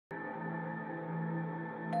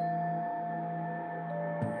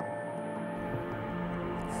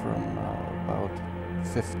from about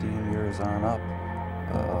 15 years on up,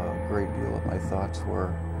 a great deal of my thoughts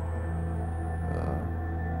were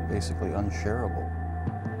basically unshareable.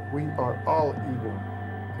 We are all evil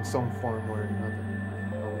in some form or another.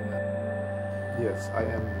 Yes, I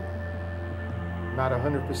am not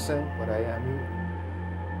 100%, but I am evil.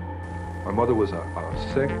 My mother was a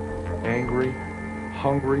sick, angry,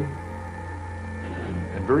 hungry,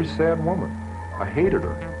 and very sad woman. I hated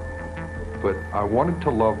her, but I wanted to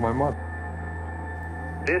love my mother.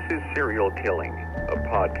 This is Serial Killing, a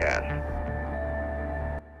podcast.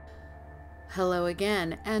 Hello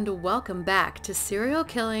again, and welcome back to Serial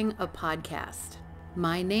Killing, a podcast.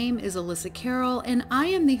 My name is Alyssa Carroll, and I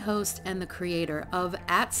am the host and the creator of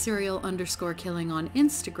 @serial_killing on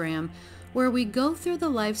Instagram, where we go through the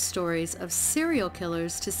life stories of serial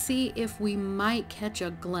killers to see if we might catch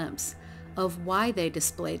a glimpse of why they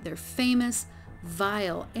displayed their famous,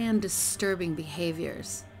 vile, and disturbing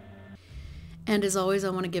behaviors. And as always, I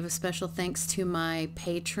want to give a special thanks to my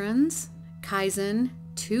patrons, Kaizen,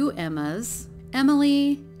 2 Emmas,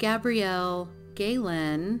 Emily, Gabrielle,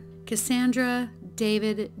 Galen, Cassandra,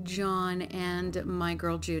 David, John, and my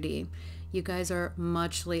girl Judy. You guys are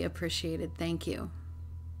muchly appreciated. Thank you.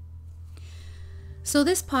 So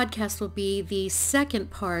this podcast will be the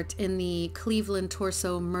second part in the Cleveland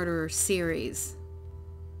Torso Murderer series.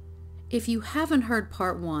 If you haven't heard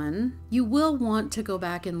part 1, you will want to go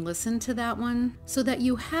back and listen to that one so that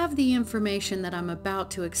you have the information that I'm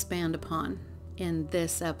about to expand upon in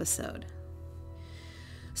this episode.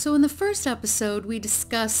 So in the first episode, we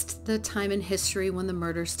discussed the time in history when the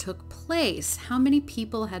murders took place, how many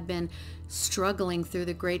people had been struggling through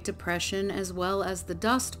the Great Depression as well as the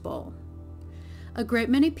Dust Bowl. A great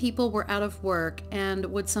many people were out of work and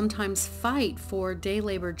would sometimes fight for day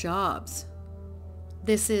labor jobs.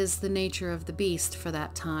 This is the nature of the beast for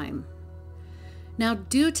that time. Now,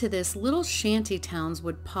 due to this, little shanty towns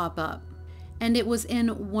would pop up. And it was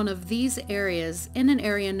in one of these areas, in an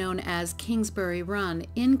area known as Kingsbury Run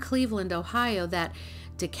in Cleveland, Ohio, that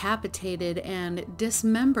decapitated and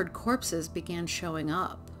dismembered corpses began showing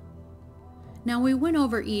up. Now, we went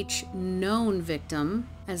over each known victim,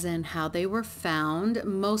 as in how they were found,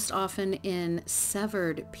 most often in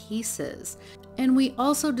severed pieces. And we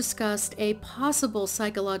also discussed a possible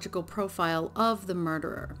psychological profile of the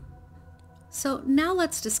murderer. So now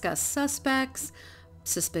let's discuss suspects,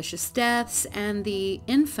 suspicious deaths, and the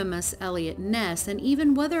infamous Eliot Ness, and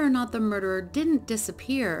even whether or not the murderer didn't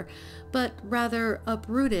disappear, but rather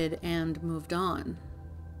uprooted and moved on.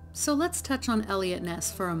 So let's touch on Eliot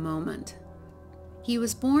Ness for a moment. He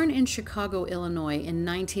was born in Chicago, Illinois in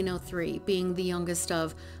 1903, being the youngest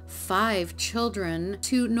of 5 children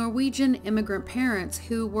to Norwegian immigrant parents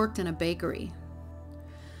who worked in a bakery.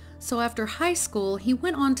 So after high school, he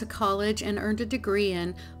went on to college and earned a degree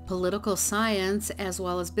in political science as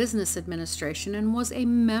well as business administration and was a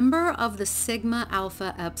member of the Sigma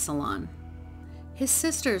Alpha Epsilon. His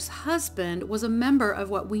sister's husband was a member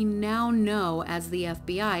of what we now know as the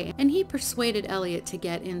FBI, and he persuaded Eliot to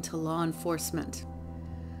get into law enforcement.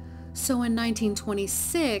 So in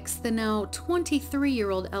 1926, the now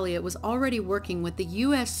 23-year-old Eliot was already working with the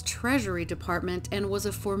U.S. Treasury Department and was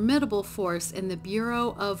a formidable force in the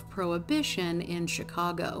Bureau of Prohibition in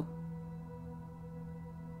Chicago.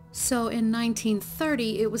 So in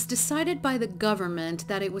 1930, it was decided by the government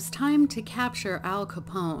that it was time to capture Al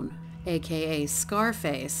Capone, aka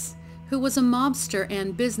Scarface, who was a mobster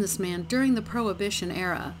and businessman during the Prohibition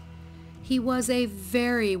era. He was a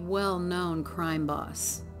very well-known crime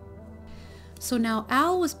boss. So now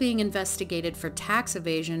Al was being investigated for tax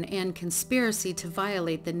evasion and conspiracy to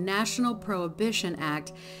violate the National Prohibition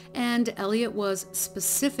Act, and Eliot was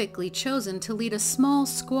specifically chosen to lead a small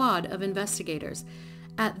squad of investigators.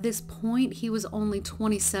 At this point, he was only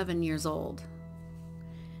 27 years old.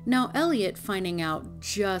 Now, Eliot, finding out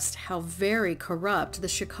just how very corrupt the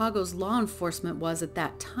Chicago's law enforcement was at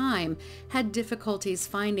that time, had difficulties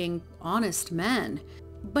finding honest men.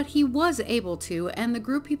 But he was able to, and the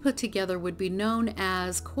group he put together would be known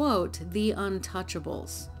as, quote, the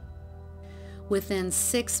Untouchables. Within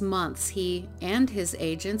 6 months, he and his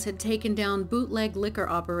agents had taken down bootleg liquor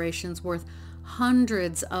operations worth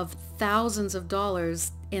hundreds of thousands of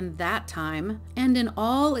dollars in that time, and in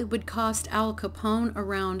all it would cost Al Capone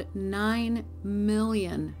around $9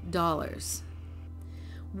 million.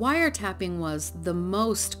 Wiretapping was the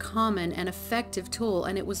most common and effective tool,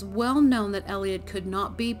 and it was well known that Eliot could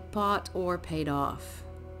not be bought or paid off.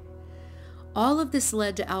 All of this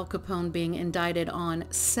led to Al Capone being indicted on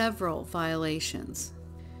several violations.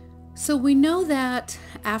 So we know that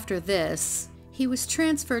after this, he was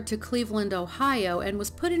transferred to Cleveland, Ohio, and was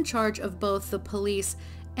put in charge of both the police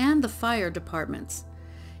and the fire departments.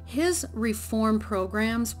 His reform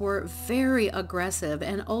programs were very aggressive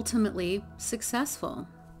and ultimately successful.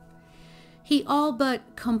 He all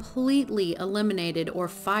but completely eliminated or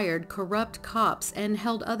fired corrupt cops and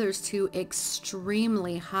held others to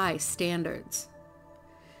extremely high standards.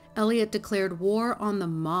 Eliot declared war on the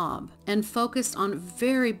mob and focused on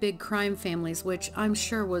very big crime families, which I'm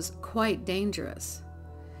sure was quite dangerous.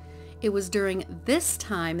 It was during this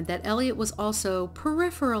time that Eliot was also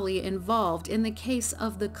peripherally involved in the case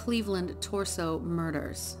of the Cleveland Torso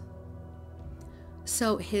murders.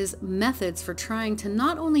 So his methods for trying to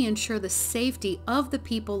not only ensure the safety of the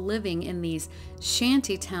people living in these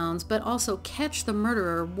shanty towns, but also catch the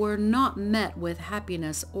murderer were not met with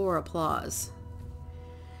happiness or applause.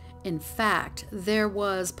 In fact, there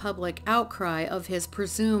was public outcry of his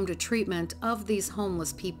presumed treatment of these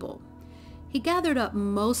homeless people. He gathered up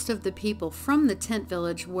most of the people from the tent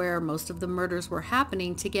village where most of the murders were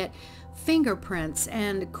happening to get fingerprints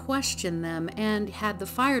and question them, and had the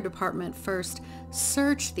fire department first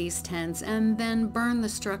search these tents and then burn the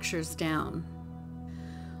structures down.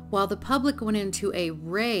 While the public went into a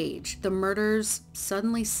rage, the murders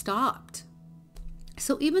suddenly stopped.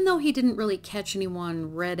 So even though he didn't really catch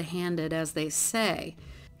anyone red-handed, as they say,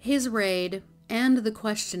 his raid and the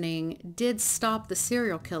questioning did stop the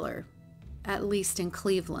serial killer, at least in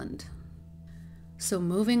Cleveland. So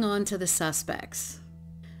moving on to the suspects.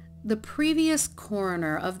 The previous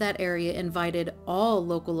coroner of that area invited all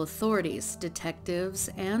local authorities, detectives,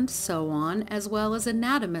 and so on, as well as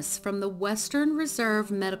anatomists from the Western Reserve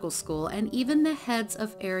Medical School and even the heads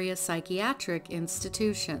of area psychiatric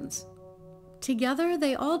institutions. Together,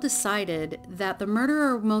 they all decided that the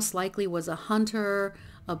murderer most likely was a hunter,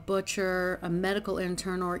 a butcher, a medical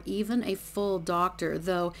intern, or even a full doctor,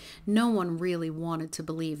 though no one really wanted to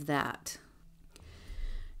believe that.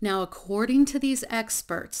 Now, according to these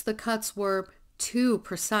experts, the cuts were too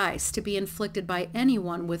precise to be inflicted by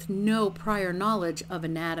anyone with no prior knowledge of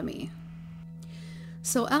anatomy.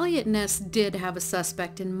 So Eliot Ness did have a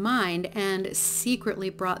suspect in mind and secretly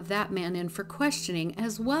brought that man in for questioning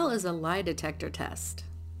as well as a lie detector test.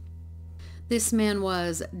 This man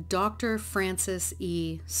was Dr. Francis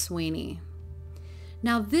E. Sweeney.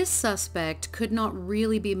 Now, this suspect could not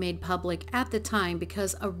really be made public at the time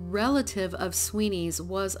because a relative of Sweeney's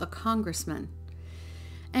was a congressman.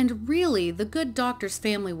 And really, the good doctor's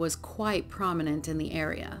family was quite prominent in the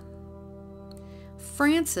area.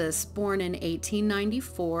 Francis, born in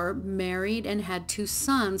 1894, married and had 2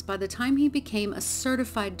 sons by the time he became a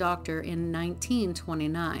certified doctor in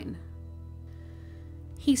 1929.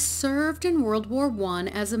 He served in World War I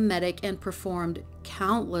as a medic and performed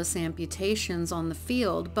countless amputations on the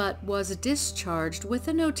field, but was discharged with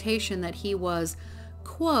a notation that he was,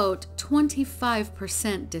 quote,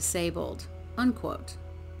 25% disabled, unquote.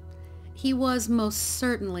 He was most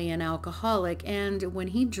certainly an alcoholic, and when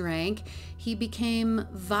he drank, he became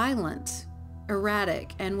violent,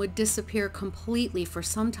 erratic, and would disappear completely for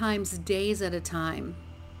sometimes days at a time.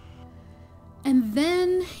 And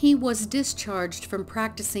then he was discharged from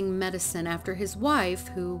practicing medicine after his wife,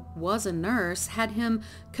 who was a nurse, had him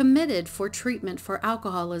committed for treatment for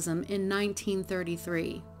alcoholism in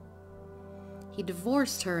 1933. He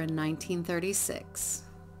divorced her in 1936.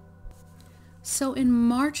 So in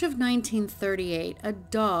March of 1938, a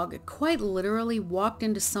dog quite literally walked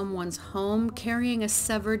into someone's home carrying a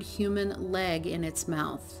severed human leg in its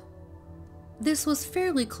mouth. This was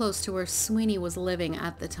fairly close to where Sweeney was living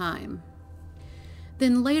at the time.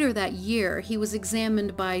 Then later that year, he was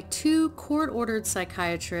examined by 2 court-ordered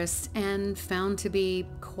psychiatrists and found to be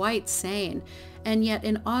quite sane. And yet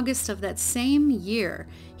in August of that same year,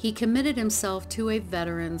 he committed himself to a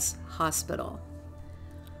veterans hospital.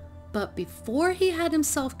 But before he had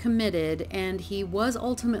himself committed, and he was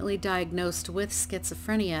ultimately diagnosed with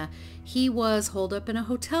schizophrenia, he was holed up in a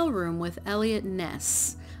hotel room with Eliot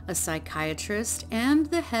Ness, a psychiatrist and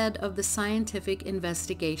the head of the Scientific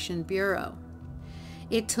Investigation Bureau.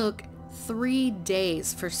 It took 3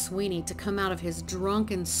 days for Sweeney to come out of his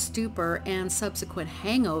drunken stupor and subsequent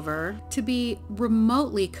hangover to be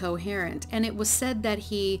remotely coherent, and it was said that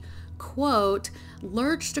he, quote,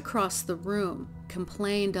 lurched across the room,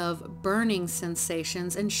 complained of burning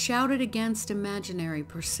sensations, and shouted against imaginary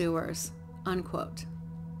pursuers, unquote.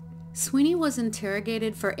 Sweeney was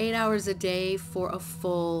interrogated for 8 hours a day for a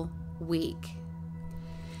full week.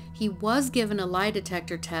 He was given a lie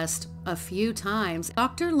detector test a few times.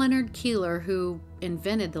 Dr. Leonard Keeler, who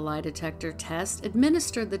invented the lie detector test,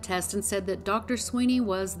 administered the test and said that Dr. Sweeney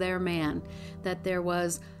was their man, that there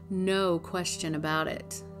was no question about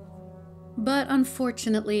it. But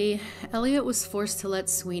unfortunately, Elliot was forced to let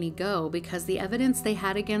Sweeney go because the evidence they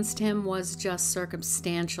had against him was just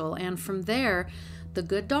circumstantial, and from there, the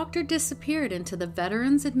good doctor disappeared into the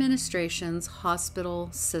Veterans Administration's hospital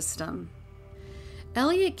system.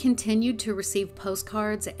 Elliot continued to receive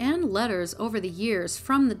postcards and letters over the years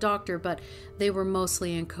from the doctor, but they were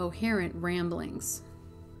mostly incoherent ramblings.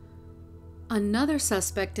 Another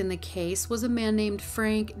suspect in the case was a man named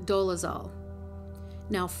Frank Dolezal.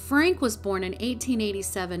 Now, Frank was born in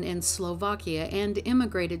 1887 in Slovakia and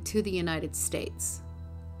immigrated to the United States.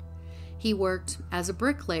 He worked as a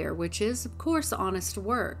bricklayer, which is, of course, honest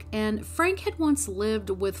work, and Frank had once lived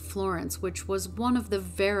with Florence, which was one of the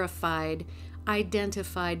verified,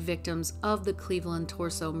 identified victims of the Cleveland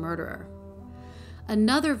torso murderer.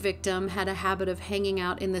 Another victim had a habit of hanging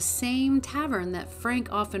out in the same tavern that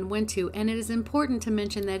Frank often went to, and it is important to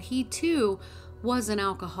mention that he too was an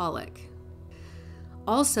alcoholic.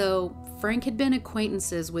 Also, Frank had been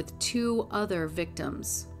acquaintances with 2 other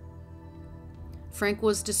victims. Frank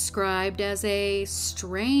was described as a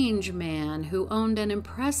strange man who owned an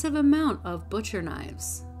impressive amount of butcher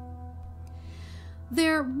knives.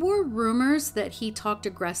 There were rumors that he talked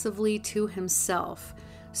aggressively to himself,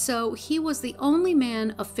 so he was the only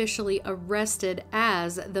man officially arrested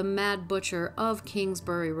as the Mad Butcher of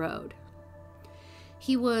Kingsbury Road.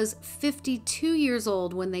 He was 52 years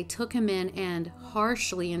old when they took him in and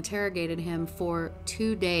harshly interrogated him for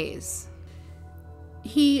 2 days.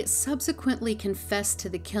 He subsequently confessed to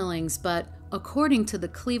the killings, but according to the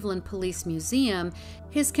Cleveland Police Museum,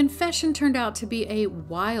 his confession turned out to be a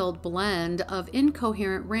wild blend of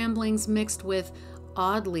incoherent ramblings mixed with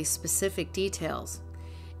oddly specific details.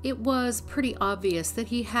 It was pretty obvious that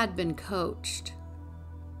he had been coached.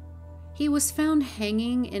 He was found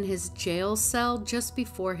hanging in his jail cell just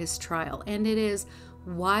before his trial, and it is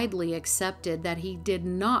widely accepted that he did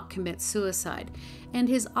not commit suicide, and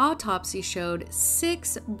his autopsy showed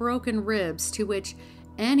 6 broken ribs, to which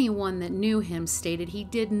anyone that knew him stated he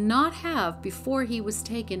did not have before he was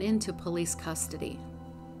taken into police custody.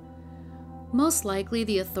 Most likely,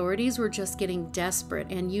 the authorities were just getting desperate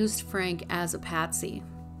and used Frank as a patsy.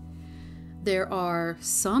 There are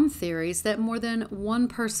some theories that more than one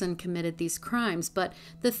person committed these crimes, but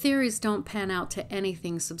the theories don't pan out to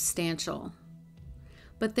anything substantial.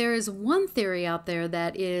 But there is one theory out there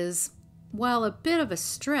that is, while a bit of a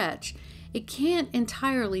stretch, it can't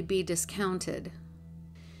entirely be discounted.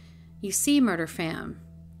 You see, Murder Fam,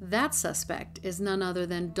 that suspect is none other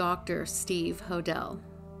than Dr. Steve Hodel.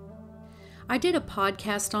 I did a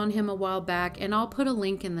podcast on him a while back, and I'll put a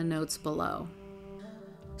link in the notes below.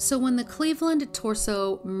 So when the Cleveland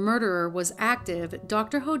torso murderer was active,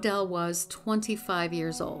 Dr. Hodel was 25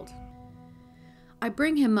 years old. I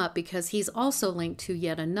bring him up because he's also linked to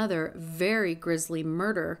yet another very grisly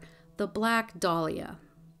murder, the Black Dahlia.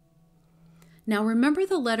 Now, remember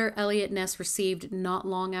the letter Eliot Ness received not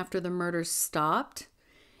long after the murders stopped?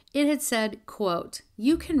 It had said, quote,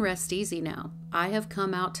 "You can rest easy now. I have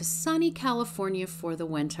come out to sunny California for the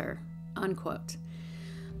winter," unquote.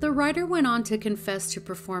 The writer went on to confess to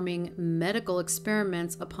performing medical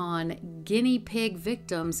experiments upon guinea pig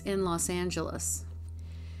victims in Los Angeles.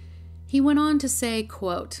 He went on to say,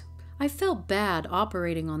 quote, "I felt bad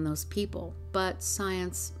operating on those people, but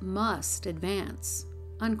science must advance,"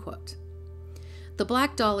 unquote. The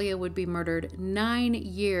Black Dahlia would be murdered 9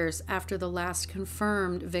 years after the last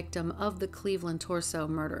confirmed victim of the Cleveland torso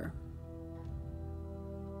murder.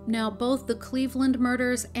 Now, both the Cleveland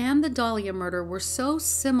murders and the Dahlia murder were so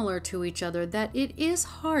similar to each other that it is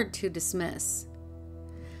hard to dismiss.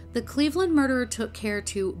 The Cleveland murderer took care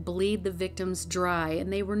to bleed the victims dry,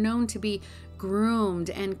 and they were known to be groomed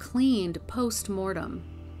and cleaned post-mortem.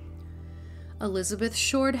 Elizabeth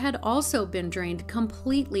Short had also been drained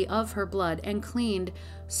completely of her blood and cleaned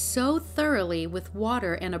so thoroughly with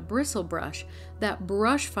water and a bristle brush that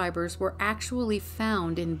brush fibers were actually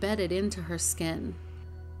found embedded into her skin.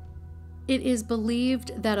 It is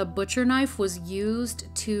believed that a butcher knife was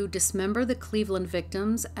used to dismember the Cleveland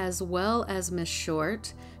victims as well as Miss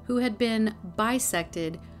Short, who had been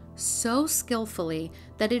bisected so skillfully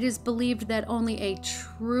that it is believed that only a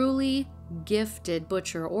truly gifted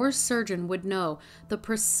butcher or surgeon would know the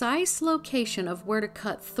precise location of where to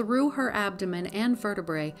cut through her abdomen and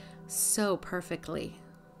vertebrae so perfectly.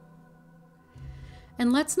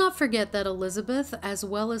 And let's not forget that Elizabeth, as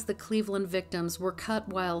well as the Cleveland victims, were cut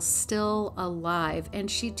while still alive, and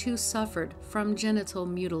she too suffered from genital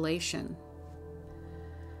mutilation.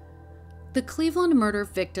 The Cleveland murder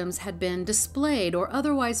victims had been displayed or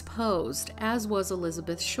otherwise posed, as was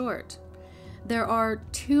Elizabeth Short. There are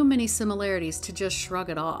too many similarities to just shrug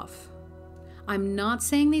it off. I'm not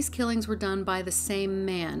saying these killings were done by the same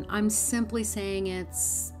man. I'm simply saying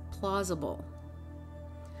it's plausible.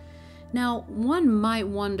 Now, one might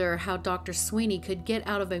wonder how Dr. Sweeney could get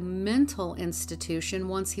out of a mental institution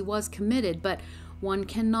once he was committed, but one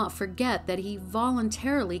cannot forget that he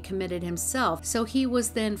voluntarily committed himself, so he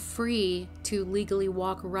was then free to legally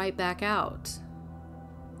walk right back out.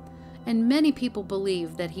 And many people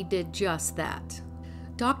believe that he did just that.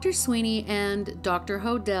 Dr. Sweeney and Dr.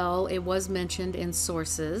 Hodel, it was mentioned in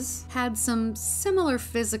sources, had some similar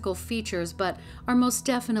physical features, but are most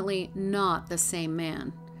definitely not the same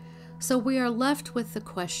man. So we are left with the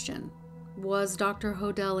question, was Dr.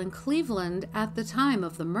 Hodel in Cleveland at the time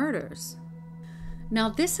of the murders? Now,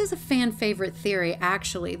 this is a fan favorite theory,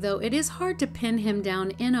 actually, though it is hard to pin him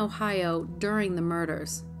down in Ohio during the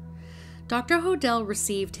murders. Dr. Hodel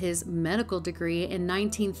received his medical degree in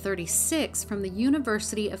 1936 from the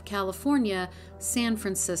University of California, San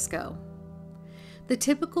Francisco. The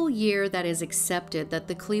typical year that is accepted that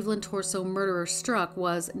the Cleveland torso murderer struck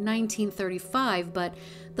was 1935, but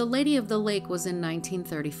the Lady of the Lake was in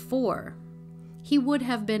 1934. He would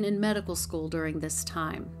have been in medical school during this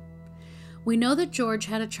time. We know that George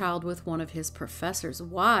had a child with one of his professor's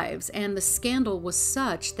wives, and the scandal was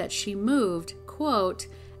such that she moved, quote,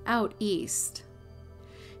 out east.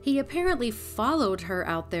 He apparently followed her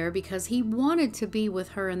out there because he wanted to be with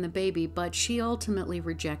her and the baby, but she ultimately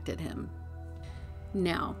rejected him.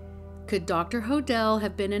 Now, could Dr. Hodel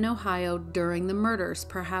have been in Ohio during the murders,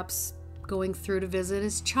 perhaps going through to visit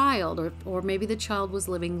his child, or maybe the child was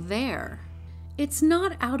living there? It's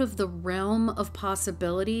not out of the realm of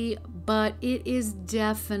possibility, but it is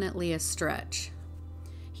definitely a stretch.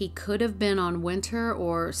 He could have been on winter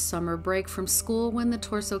or summer break from school when the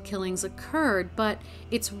torso killings occurred, but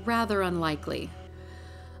it's rather unlikely.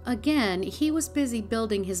 Again, he was busy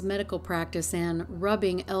building his medical practice and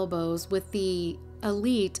rubbing elbows with the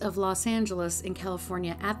elite of Los Angeles in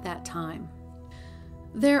California at that time.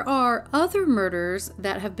 There are other murders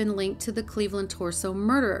that have been linked to the Cleveland torso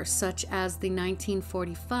murder, such as the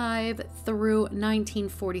 1945 through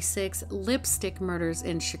 1946 lipstick murders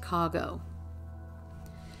in Chicago.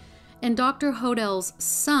 And Dr. Hodel's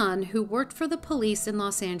son, who worked for the police in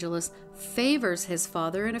Los Angeles, favors his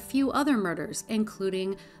father in a few other murders,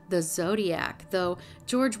 including the Zodiac, though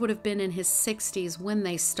George would have been in his 60s when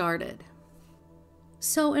they started.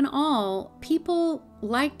 So in all, people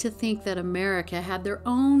like to think that America had their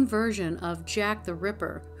own version of Jack the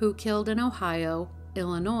Ripper, who killed in Ohio,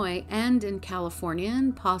 Illinois, and in California,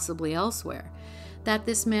 and possibly elsewhere. That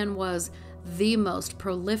this man was the most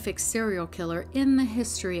prolific serial killer in the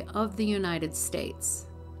history of the United States.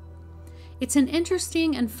 It's an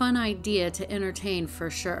interesting and fun idea to entertain for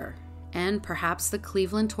sure. And perhaps the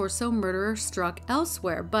Cleveland torso murderer struck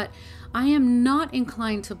elsewhere, but I am not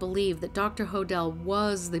inclined to believe that Dr. Hodel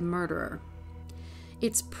was the murderer.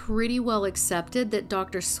 It's pretty well accepted that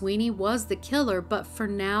Dr. Sweeney was the killer, but for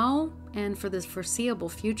now and for the foreseeable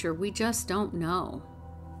future, we just don't know.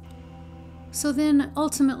 So then,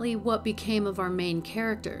 ultimately, what became of our main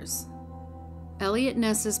characters? Eliot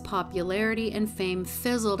Ness's popularity and fame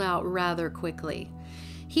fizzled out rather quickly.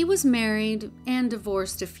 He was married and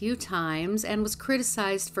divorced a few times and was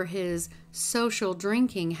criticized for his social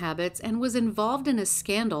drinking habits and was involved in a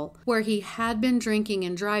scandal where he had been drinking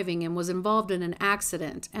and driving and was involved in an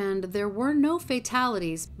accident, and there were no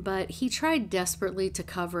fatalities, but he tried desperately to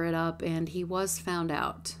cover it up and he was found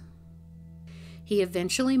out. He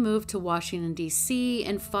eventually moved to Washington, D.C.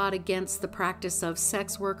 and fought against the practice of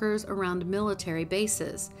sex workers around military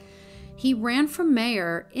bases. He ran for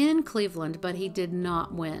mayor in Cleveland, but he did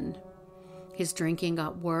not win. His drinking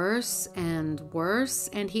got worse, and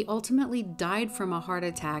he ultimately died from a heart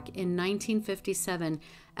attack in 1957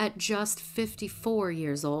 at just 54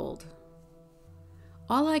 years old.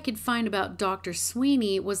 All I could find about Dr.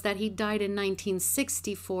 Sweeney was that he died in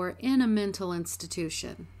 1964 in a mental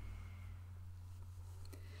institution.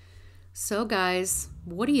 So guys,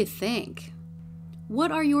 what do you think?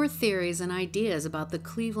 What are your theories and ideas about the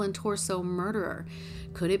Cleveland torso murderer?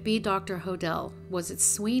 Could it be Dr. Hodel? Was it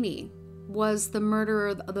Sweeney? Was the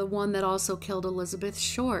murderer the one that also killed Elizabeth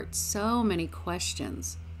Short? So many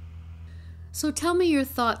questions. So tell me your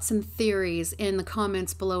thoughts and theories in the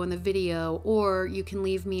comments below in the video, or you can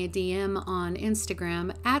leave me a DM on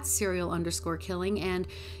Instagram at serial_killing, and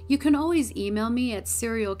you can always email me at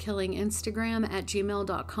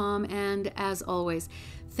serialkillinginstagram@gmail.com. And as always,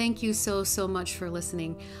 thank you so much for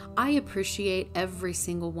listening. I appreciate every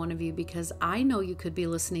single one of you because I know you could be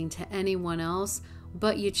listening to anyone else,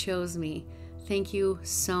 but you chose me. Thank you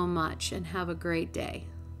so much and have a great day.